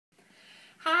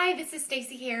Hi, this is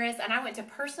Stacy Harris, and I want to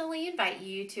personally invite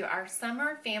you to our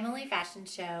summer family fashion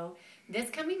show this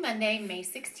coming Monday, May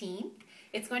 16th.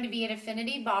 It's going to be at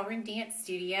Affinity Ballroom Dance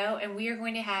Studio, and we are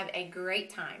going to have a great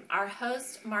time. Our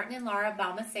hosts, Martin and Laura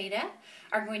Balmaceda,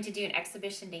 are going to do an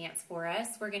exhibition dance for us.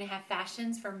 We're going to have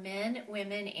fashions for men,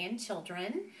 women, and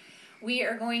children. We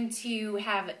are going to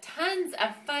have tons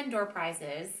of fun door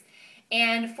prizes.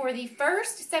 And for the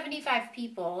first 75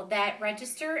 people that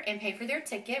register and pay for their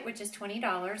ticket, which is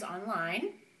 $20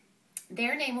 online,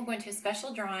 their name will go into a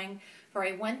special drawing for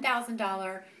a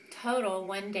 $1,000 total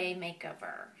one-day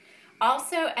makeover.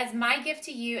 Also, as my gift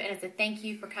to you and as a thank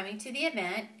you for coming to the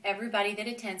event, everybody that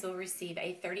attends will receive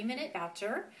a 30-minute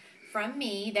voucher from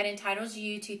me that entitles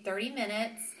you to 30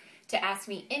 minutes to ask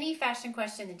me any fashion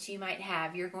question that you might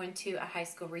have. You're going to a high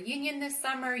school reunion this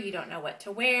summer, you don't know what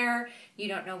to wear, you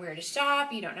don't know where to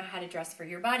shop, you don't know how to dress for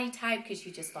your body type because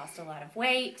you just lost a lot of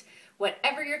weight.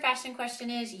 Whatever your fashion question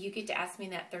is, you get to ask me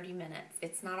in that 30 minutes.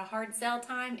 It's not a hard sell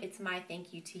time, it's my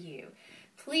thank you to you.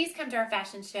 Please come to our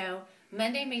fashion show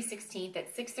Monday, May 16th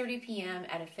at 6:30 p.m.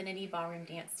 at Affinity Ballroom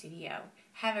Dance Studio.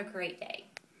 Have a great day.